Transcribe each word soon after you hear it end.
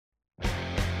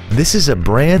This is a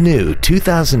brand new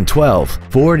 2012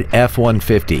 Ford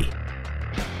F-150.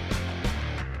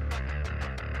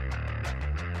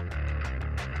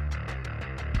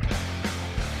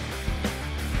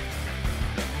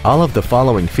 All of the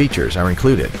following features are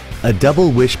included: a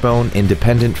double wishbone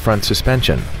independent front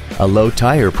suspension, a low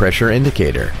tire pressure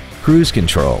indicator, cruise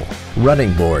control,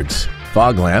 running boards,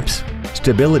 fog lamps,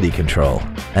 stability control,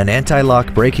 an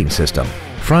anti-lock braking system,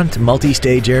 front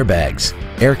multi-stage airbags,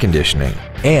 air conditioning,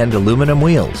 and aluminum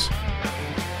wheels.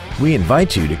 We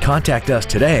invite you to contact us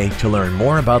today to learn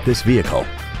more about this vehicle.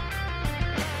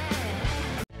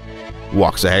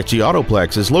 Waxahachie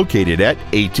Autoplex is located at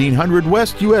 1800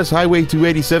 West US Highway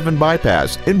 287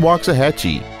 Bypass in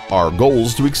Waxahachie. Our goal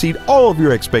is to exceed all of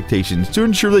your expectations to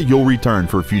ensure that you'll return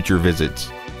for future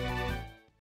visits.